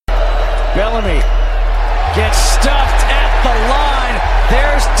Bellamy gets stuffed at the line.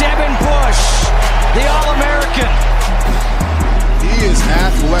 There's Devin Bush, the All-American. He is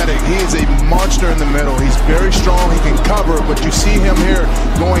athletic. He is a monster in the middle. He's very strong. He can cover, but you see him here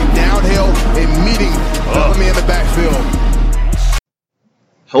going downhill and meeting Bellamy in the backfield.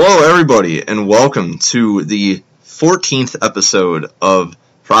 Hello, everybody, and welcome to the 14th episode of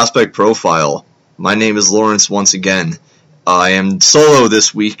Prospect Profile. My name is Lawrence once again. I am solo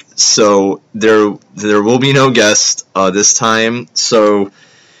this week, so there will be no guest this time. So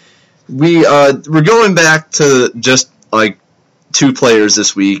we're going back to just like two players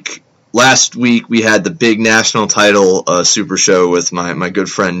this week. Last week we had the big national title super show with my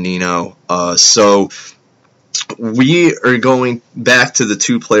good friend Nino. So we are going back to the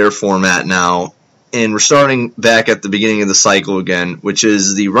two-player format now, and we're starting back at the beginning of the cycle again, which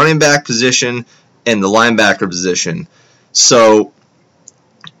is the running back position and the linebacker position. So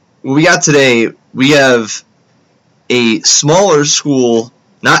what we got today, we have a smaller school,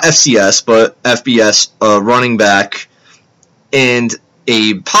 not FCS, but FBS running back and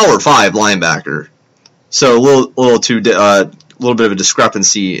a Power 5 linebacker. So a little bit of a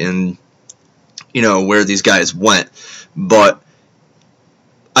discrepancy in where these guys went. But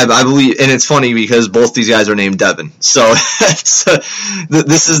I believe, and it's funny because both these guys are named Devin. So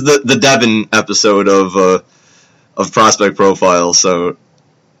this is the Devin episode of Prospect Profile. So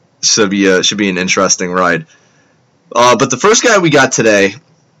should be an interesting ride. But the first guy we got today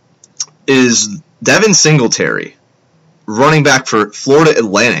is Devin Singletary, running back for Florida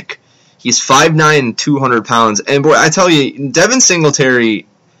Atlantic. He's 5'9" and 200 pounds. And boy, I tell you, Devin Singletary,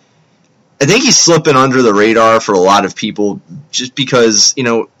 I think he's slipping under the radar for a lot of people just because,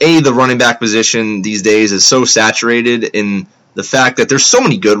 the running back position these days is so saturated in the fact that there's so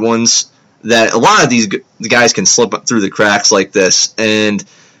many good ones that a lot of these guys can slip up through the cracks like this. And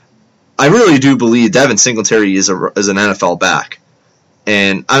I really do believe Devin Singletary is an NFL back.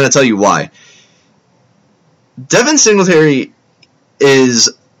 And I'm going to tell you why. Devin Singletary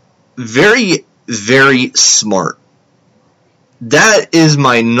is very, very smart. That is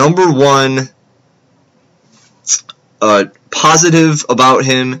my number one positive about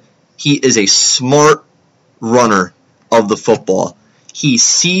him. He is a smart runner of the football. He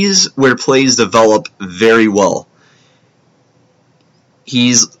sees where plays develop very well.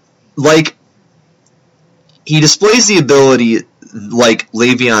 He displays the ability like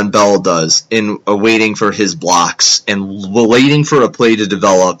Le'Veon Bell does in waiting for his blocks and waiting for a play to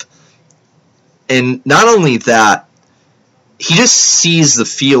develop. And not only that, he just sees the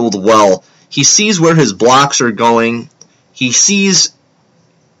field well. He sees where his blocks are going. He sees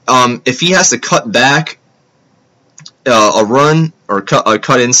if he has to cut back a run or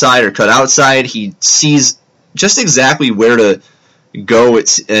cut inside or cut outside. He sees just exactly where to go.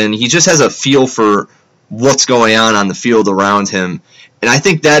 And he just has a feel for what's going on the field around him. And I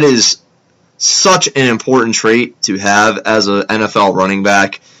think that is such an important trait to have as an NFL running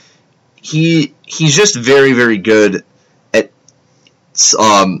back. He's just very, very good at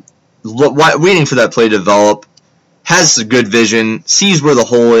waiting for that play to develop, has a good vision, sees where the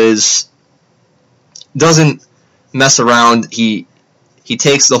hole is, doesn't mess around. He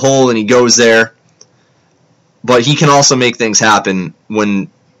takes the hole and he goes there, but he can also make things happen when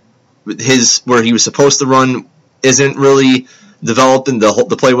where he was supposed to run isn't really developing,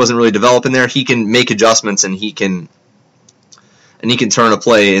 the play wasn't really developing there. He can make adjustments and he can turn a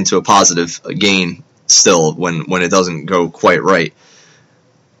play into a positive gain still when it doesn't go quite right.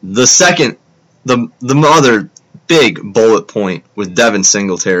 The other big bullet point with Devin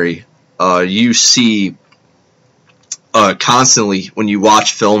Singletary, you see constantly when you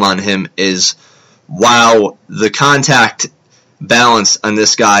watch film on him is, wow, the contact balance on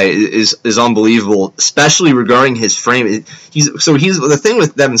this guy is unbelievable, especially regarding his frame. He's the thing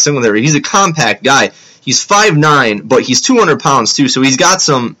with Devin Singletary, he's a compact guy. He's 5'9", but he's 200 pounds too, so he's got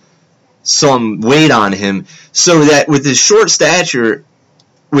some weight on him, so that with his short stature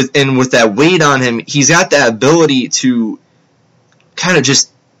with that weight on him, he's got that ability to kind of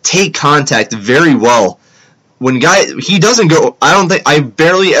just take contact very well. He doesn't go, I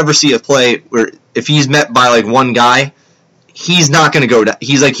barely ever see a play where if he's met by like one guy, he's not going to go down.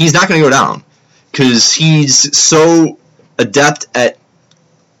 He's not going to go down because he's so adept at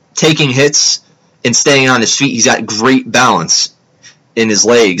taking hits and staying on his feet. He's got great balance in his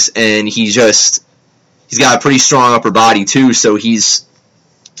legs, and he's got a pretty strong upper body too, so he's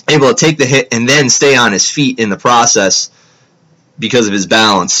able to take the hit and then stay on his feet in the process because of his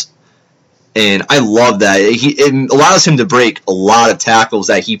balance. And I love that. It allows him to break a lot of tackles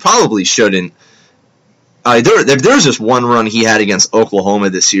that he probably shouldn't. There's just one run he had against Oklahoma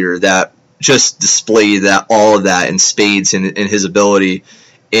this year that just display all of that in spades in his ability.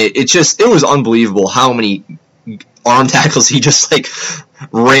 It was unbelievable how many arm tackles he just like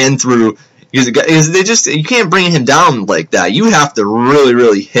ran through. You can't bring him down like that. You have to really,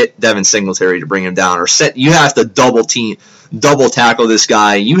 really hit Devin Singletary to bring him down, you have to double tackle this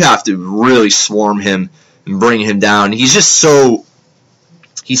guy. You have to really swarm him and bring him down. He's so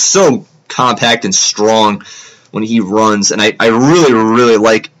compact and strong when he runs, and I really, really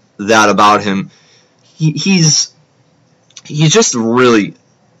like that about him. He's just really,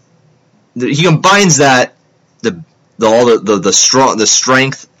 he combines that the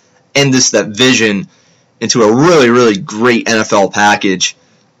strength and that vision into a really, really great NFL package.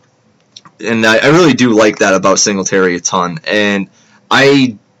 And I really do like that about Singletary a ton. And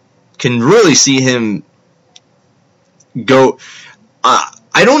I can really see him go.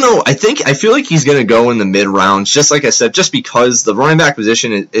 I don't know. I feel like he's going to go in the mid rounds, just like I said, just because the running back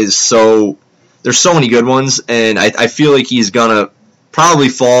position is so. There's so many good ones, and I feel like he's going to probably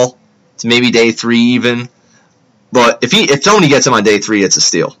fall to maybe day 3 even. But if somebody gets him on day 3, it's a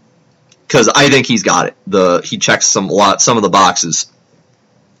steal, because I think he's got it. He checks some of the boxes.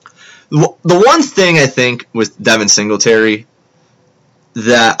 The one thing I think with Devin Singletary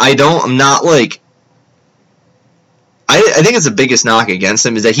that I think it's the biggest knock against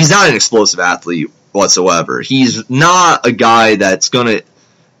him is that he's not an explosive athlete whatsoever. He's not a guy that's going to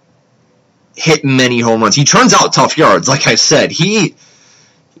hit many home runs. He turns out tough yards, like I said. He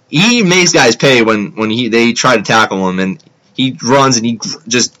makes guys pay when they try to tackle him, and he runs and he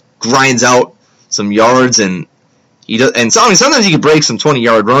just grinds out some yards, and sometimes he can break some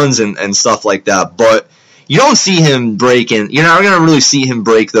 20-yard runs and stuff like that, but you don't see him breaking. You're not going to really see him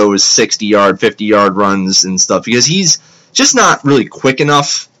break those 60-yard, 50-yard runs and stuff, because he's just not really quick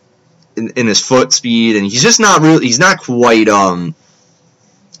enough in his foot speed, and he's not quite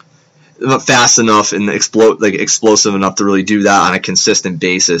fast enough and explosive enough to really do that on a consistent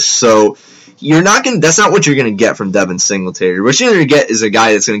basis. So that's not what you're going to get from Devin Singletary. What you're going to get is a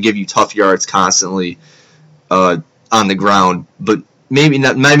guy that's going to give you tough yards constantly on the ground, but maybe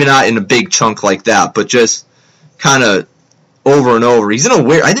not in a big chunk like that, but just kind of over and over.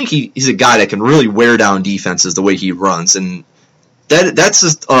 I think he's a guy that can really wear down defenses the way he runs, and that's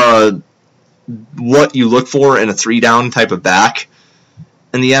just what you look for in a 3-down type of back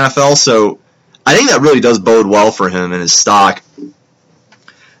in the NFL. So I think that really does bode well for him and his stock,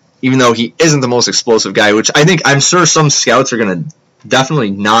 even though he isn't the most explosive guy, which I'm sure some scouts are going to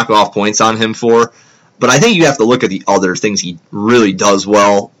definitely knock off points on him for. But I think you have to look at the other things he really does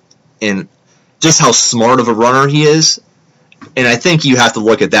well and just how smart of a runner he is. And I think you have to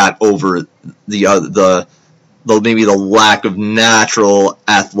look at that over the maybe the lack of natural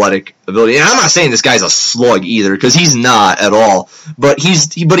athletic ability. And I'm not saying this guy's a slug either, because he's not at all. But he's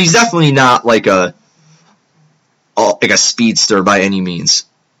definitely not like a speedster by any means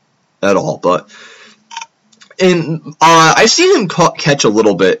at all. And I've seen him catch a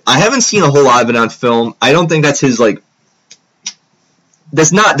little bit. I haven't seen a whole lot of it on film. I don't think that's his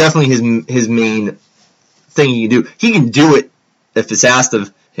that's not definitely his main thing he can do. He can do it if it's asked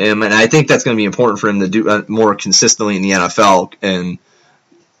of him, and I think that's going to be important for him to do more consistently in the NFL and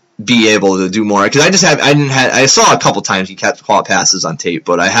be able to do more. Because I saw a couple times he caught passes on tape,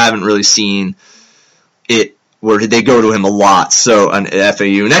 but I haven't really seen it where they go to him a lot. So on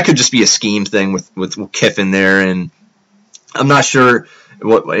FAU, and that could just be a scheme thing with Kiffin there, and I'm not sure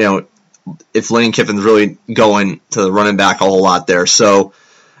if Lane Kiffin's really going to the running back a whole lot there. So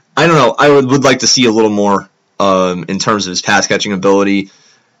I don't know. I would like to see a little more in terms of his pass catching ability.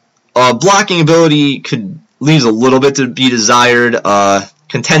 Blocking ability leaves a little bit to be desired.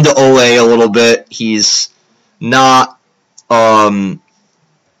 Can tend to ole a little bit. He's not.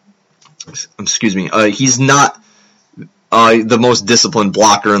 He's not the most disciplined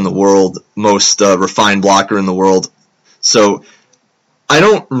blocker in the world, most refined blocker in the world. So I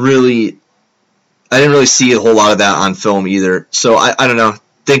didn't really see a whole lot of that on film either. So I don't know.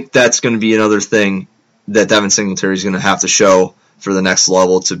 Think that's going to be another thing that Devin Singletary is going to have to show for the next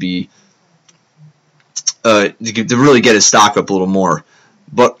level to be to really get his stock up a little more.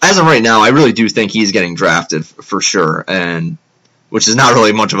 But as of right now, I really do think he's getting drafted for sure, and which is not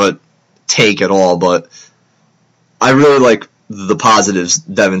really much of a take at all. But I really like the positives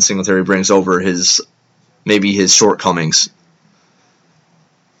Devin Singletary brings over his shortcomings.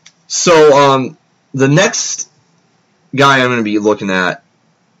 So the next guy I'm going to be looking at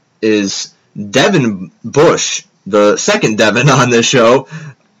is Devin Bush, the second Devin on this show.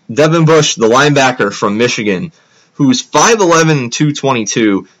 Devin Bush, the linebacker from Michigan, who's 5'11",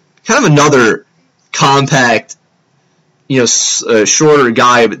 222, kind of another compact, a shorter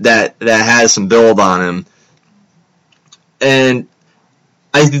guy that has some build on him. And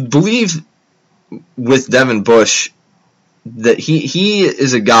I believe with Devin Bush that he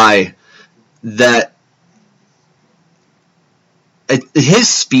is a guy that his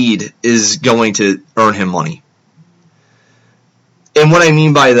speed is going to earn him money. And what I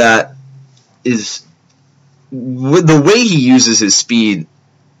mean by that is the way he uses his speed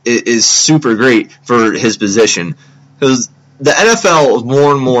is super great for his position. Because the NFL,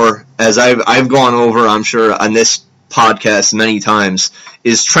 more and more, as I've gone over, I'm sure, on this podcast many times,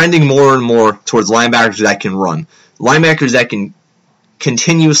 is trending more and more towards linebackers that can run. Linebackers that can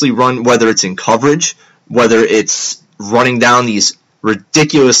continuously run, whether it's in coverage, whether it's running down these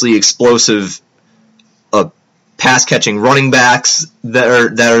ridiculously explosive pass-catching running backs that are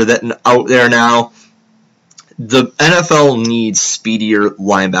out there now. The NFL needs speedier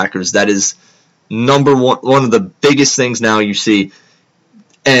linebackers. That is number one of the biggest things now you see.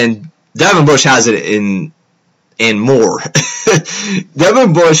 And Devin Bush has it and more.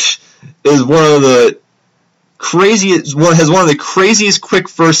 Devin Bush is one of the craziest quick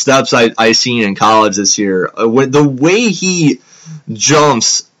first steps I've seen in college this year. The way he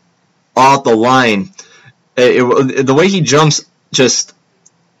jumps off the line, the way he jumps just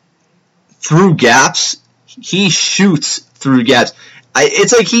through gaps, he shoots through gaps.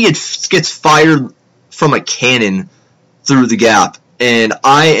 It's like he gets fired from a cannon through the gap, and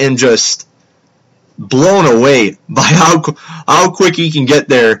I am just blown away by how quick he can get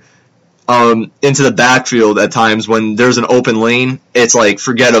there into the backfield at times when there's an open lane. It's like,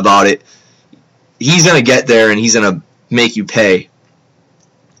 forget about it. He's going to get there, and he's going to make you pay.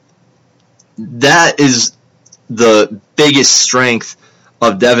 That is the biggest strength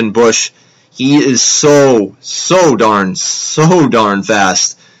of Devin Bush. He is so darn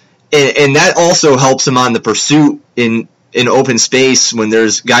fast. And that also helps him on the pursuit in open space when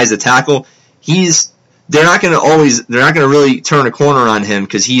there's guys to tackle. They're not going to really turn a corner on him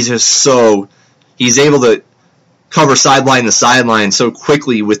because he's able to cover sideline to sideline so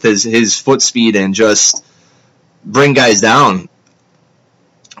quickly with his foot speed and just bring guys down.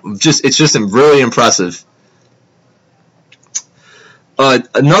 It's just really impressive.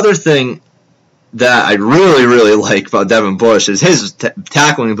 Another thing that I really like about Devin Bush is his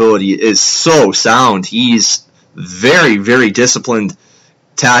tackling ability is so sound. He's very, very disciplined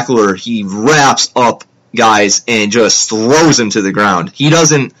tackler. He wraps up guys and just throws them to the ground. He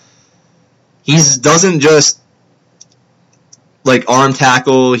doesn't just like arm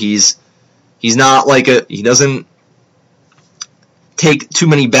tackle. He doesn't take too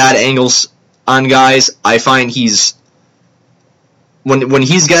many bad angles on guys. I find when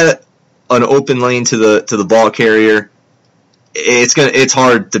he's got an open lane to the ball carrier, it's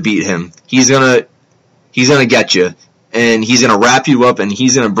hard to beat him. He's gonna get you, and he's gonna wrap you up, and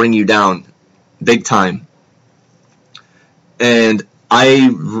he's gonna bring you down big time. And I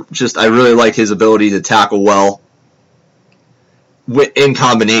really like his ability to tackle well in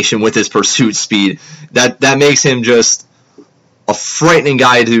combination with his pursuit speed. That makes him just a frightening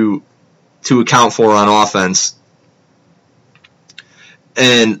guy to account for on offense.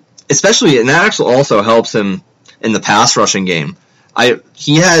 And that actually also helps him in the pass rushing game.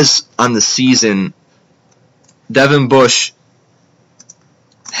 He has on the season, Devin Bush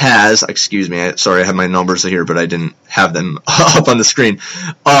has, excuse me, sorry, I have my numbers here, but I didn't have them up on the screen.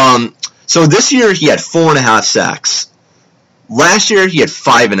 So this year he had 4.5 sacks. Last year he had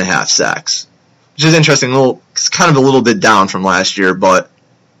 5.5 sacks, which is interesting. It's kind of a little bit down from last year, but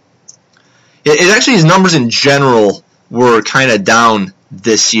it actually, his numbers in general were kind of down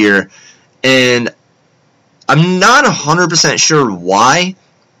this year, and I'm not 100% sure why,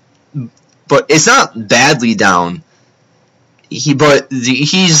 but it's not badly down. They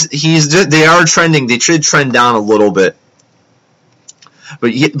are trending. They should trend down a little bit.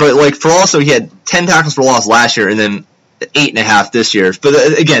 But he had 10 tackles for loss last year, and then 8.5 this year.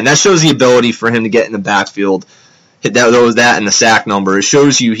 But again, that shows the ability for him to get in the backfield, hit that and the sack number. It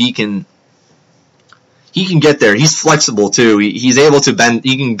shows you he can get there. He's flexible too. He's able to bend.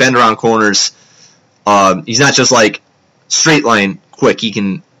 He can bend around corners. He's not just like straight line quick. He's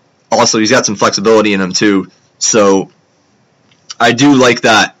got some flexibility in him too. So I do like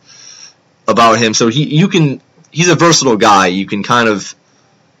that about him. So he's a versatile guy. You can kind of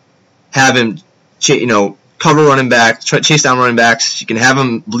have him, cover running backs, chase down running backs. You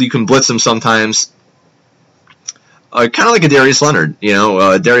can blitz him sometimes. Kind of like a Darius Leonard,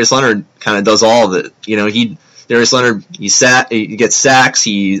 Darius Leonard kind of does all of it. Darius Leonard, he gets sacks,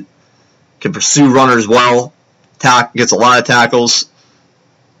 he can pursue runners well, gets a lot of tackles.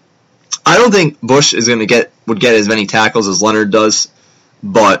 I don't think Bush is would get as many tackles as Leonard does,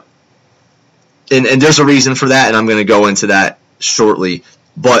 but and there's a reason for that, and I'm going to go into that shortly.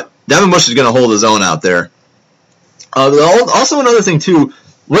 But Devin Bush is going to hold his own out there. Also, another thing too,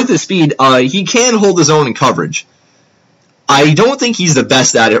 with his speed, he can hold his own in coverage. I don't think he's the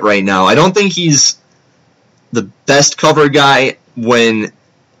best at it right now. I don't think he's the best cover guy when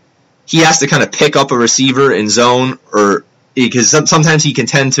he has to kind of pick up a receiver in zone, or because sometimes he can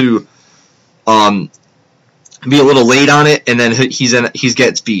tend to be a little late on it, and then he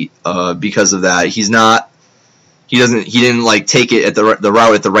gets beat because of that. He didn't like take it at the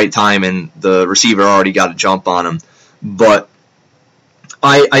route at the right time, and the receiver already got a jump on him. But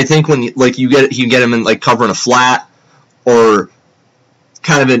I think when you get him in like covering a flat or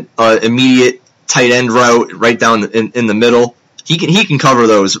kind of an immediate tight end route right down in the middle, he can cover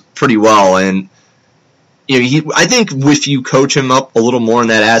those pretty well. And I think if you coach him up a little more in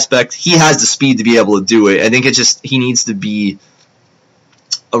that aspect, he has the speed to be able to do it. I think it's just he needs to be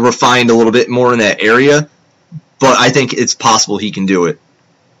refined a little bit more in that area, but I think it's possible he can do it.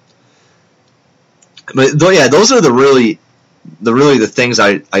 But yeah, those are the things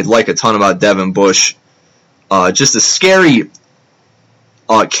I like a ton about Devin Bush. Just a scary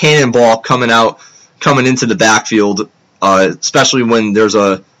cannonball coming into the backfield, especially when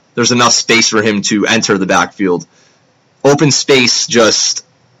there's enough space for him to enter the backfield. Open space just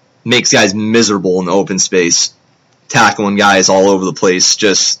makes guys miserable in the open space, tackling guys all over the place,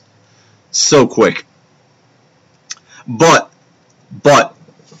 just so quick. But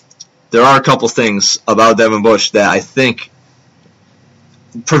there are a couple things about Devin Bush that I think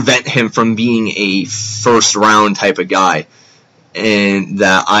prevent him from being a first-round type of guy, and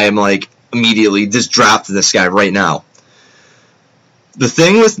that I am like immediately just drafting this guy right now. The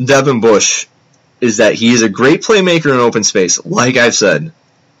thing with Devin Bush is that he is a great playmaker in open space, like I've said.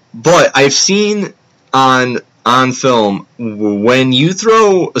 But I've seen on film, when you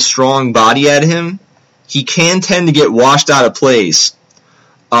throw a strong body at him, he can tend to get washed out of plays.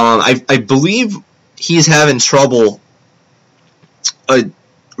 I believe he's having trouble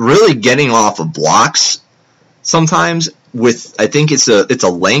really getting off of blocks sometimes. I think it's a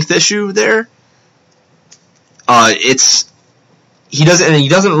length issue there. He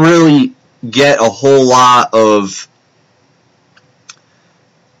doesn't really get a whole lot of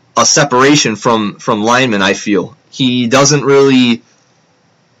a separation from linemen. I feel he doesn't really.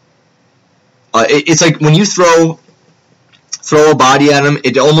 It's like when you throw a body at him,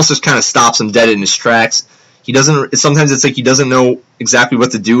 it almost just kind of stops him dead in his tracks. Sometimes it's like he doesn't know exactly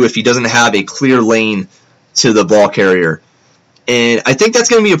what to do if he doesn't have a clear lane to the ball carrier, and I think that's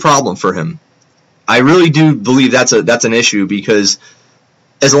going to be a problem for him. I really do believe that's an issue, because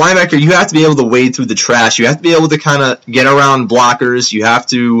as a linebacker, you have to be able to wade through the trash. You have to be able to kind of get around blockers. You have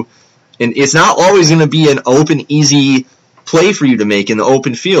to, and it's not always going to be an open, easy play for you to make in the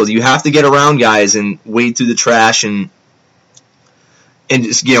open field. You have to get around guys and wade through the trash and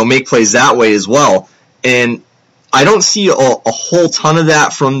just, make plays that way as well. And I don't see a whole ton of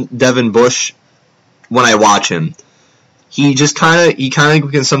that from Devin Bush when I watch him. He kind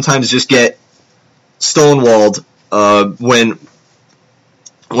of can sometimes just get stonewalled when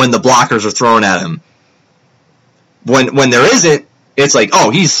the blockers are thrown at him. When there isn't, it's like,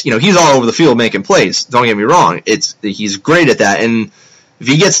 oh, he's all over the field making plays. Don't get me wrong. He's great at that, and if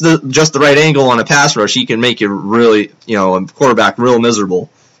he gets just the right angle on a pass rush, he can make you really, a quarterback real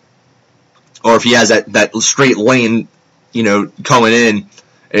miserable. Or if he has that straight lane, coming in,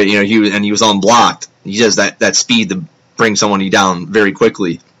 he was unblocked. He has that speed to bring somebody down very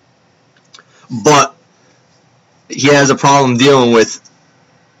quickly. But he has a problem dealing with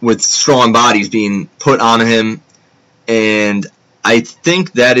strong bodies being put on him, and I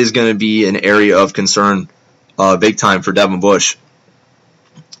think that is going to be an area of concern big time for Devin Bush.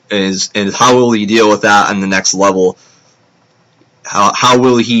 And how will he deal with that on the next level? How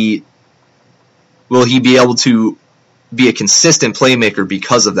will he be able to be a consistent playmaker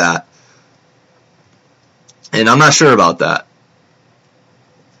because of that? And I'm not sure about that.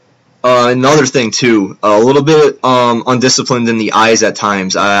 Another thing too, a little bit undisciplined in the eyes at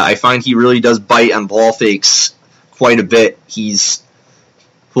times. I find he really does bite on ball fakes quite a bit. But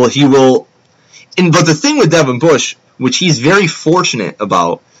the thing with Devin Bush, which he's very fortunate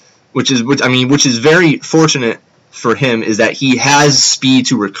about, which is very fortunate for him, is that he has speed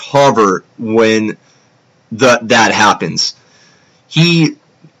to recover when that happens. He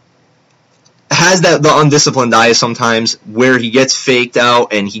has the undisciplined eye sometimes where he gets faked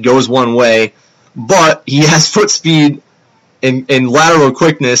out and he goes one way, but he has foot speed and lateral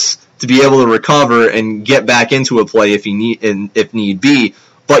quickness to be able to recover and get back into a play if need be,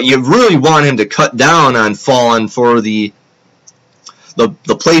 but you really want him to cut down on falling for the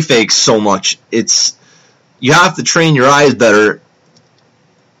play fakes so much. You have to train your eyes better,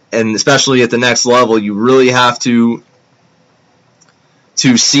 and especially at the next level, you really have to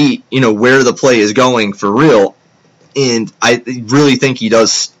see, where the play is going for real. And I really think he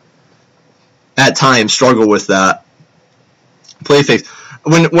does at times struggle with that play fakes.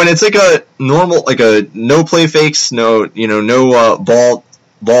 When it's like a normal, like a no play fakes, no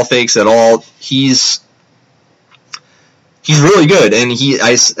ball fakes at all, he's really good, and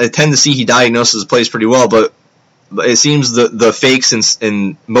I tend to see he diagnoses plays pretty well, but it seems the fakes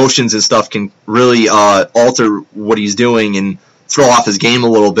and motions and stuff can really alter what he's doing and throw off his game a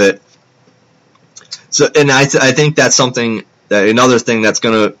little bit. So, and I think that's another thing that's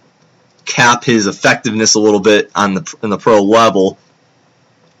going to cap his effectiveness a little bit in the pro level.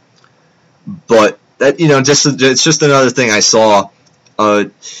 But that it's just another thing I saw.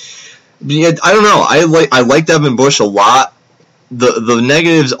 I don't know. I like Devin Bush a lot. The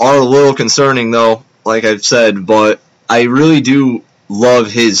negatives are a little concerning though, like I've said, but I really do love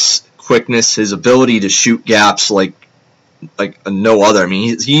his quickness, his ability to shoot gaps like no other. I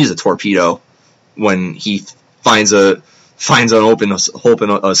mean, he's a torpedo when he finds an open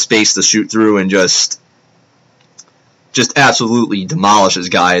space to shoot through and just absolutely demolishes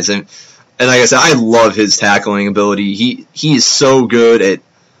guys. And like I said, I love his tackling ability. He is so good at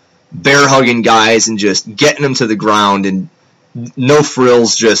bear hugging guys and just getting them to the ground, and no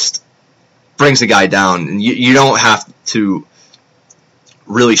frills, just brings the guy down. And you don't have to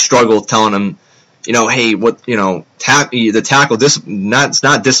really struggle telling him, hey, what, the tackle, it's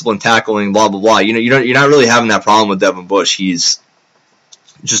not disciplined tackling, blah, blah, blah. You're not really having that problem with Devin Bush. He's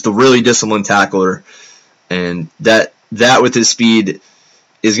just a really disciplined tackler, and that with his speed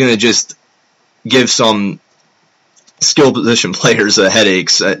is going to just give some skill position players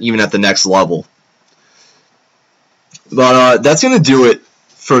headaches, even at the next level. But that's going to do it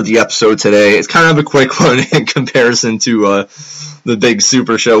for the episode today. It's kind of a quick one in comparison to the big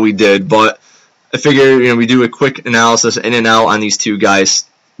super show we did, but I figure, we do a quick analysis in and out on these two guys.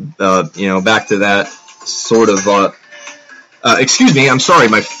 Back to that sort of. Excuse me, I'm sorry,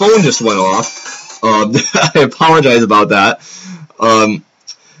 my phone just went off. I apologize about that.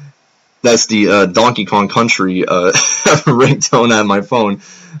 That's the Donkey Kong Country ringtone on my phone.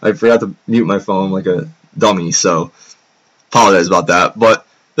 I forgot to mute my phone like a dummy, so apologize about that. But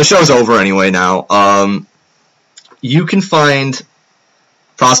the show's over anyway now. You can find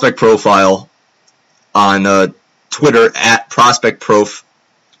Prospect Profile on Twitter at ProspectProf.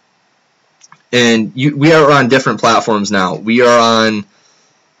 And we are on different platforms now. We are on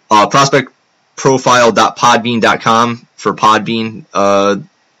prospectprofile.podbean.com for Podbean.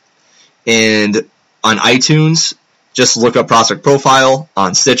 And on iTunes, just look up Prospect Profile.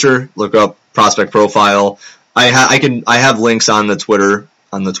 On Stitcher, look up Prospect Profile. I have links on the Twitter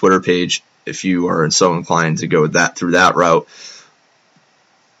page if you are so inclined to go through that route.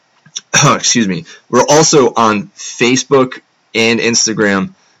 Excuse me. We're also on Facebook and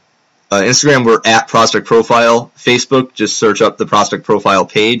Instagram. Instagram, we're at Prospect Profile. Facebook, just search up the Prospect Profile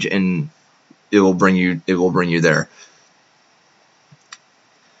page and it will bring you there.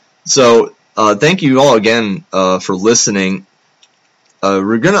 So, thank you all again for listening.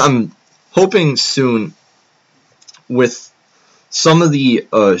 I'm hoping soon with some of the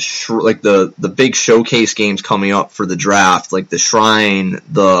the big showcase games coming up for the draft, like the Shrine,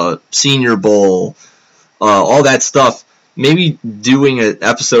 the Senior Bowl, all that stuff. Maybe doing an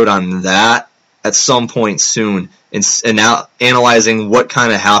episode on that at some point soon, and now analyzing what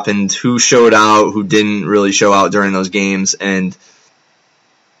kind of happened, who showed out, who didn't really show out during those games, but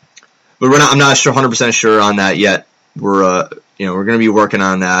I'm not 100% sure on that yet. We're going to be working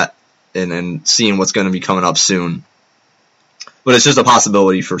on that and seeing what's going to be coming up soon. But it's just a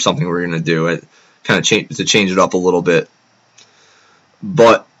possibility for something we're going to do, it kind of to change it up a little bit.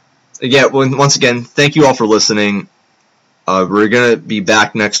 But yeah, once again, thank you all for listening. We're going to be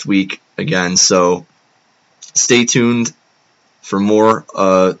back next week again, so stay tuned for more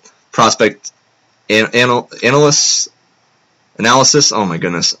prospect analysis. Oh my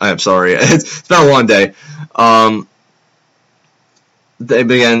goodness, I'm sorry. It's been a long day.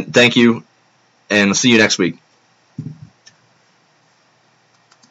 Again, thank you, and I'll see you next week.